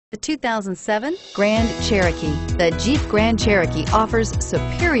The 2007 Grand Cherokee. The Jeep Grand Cherokee offers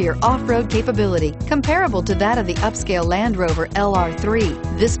superior off-road capability comparable to that of the upscale Land Rover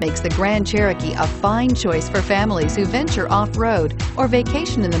LR3. This makes the Grand Cherokee a fine choice for families who venture off-road or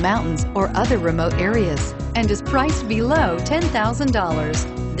vacation in the mountains or other remote areas, and is priced below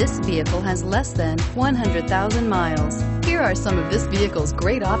 $10,000. This vehicle has less than 100,000 miles. Here are some of this vehicle's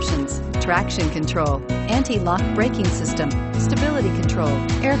great options: traction control, anti-lock braking system, stability control,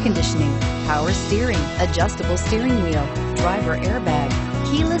 air conditioning, power steering, adjustable steering wheel, driver airbag,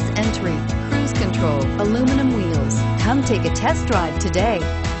 keyless entry, cruise control, aluminum wheels. Come take a test drive today.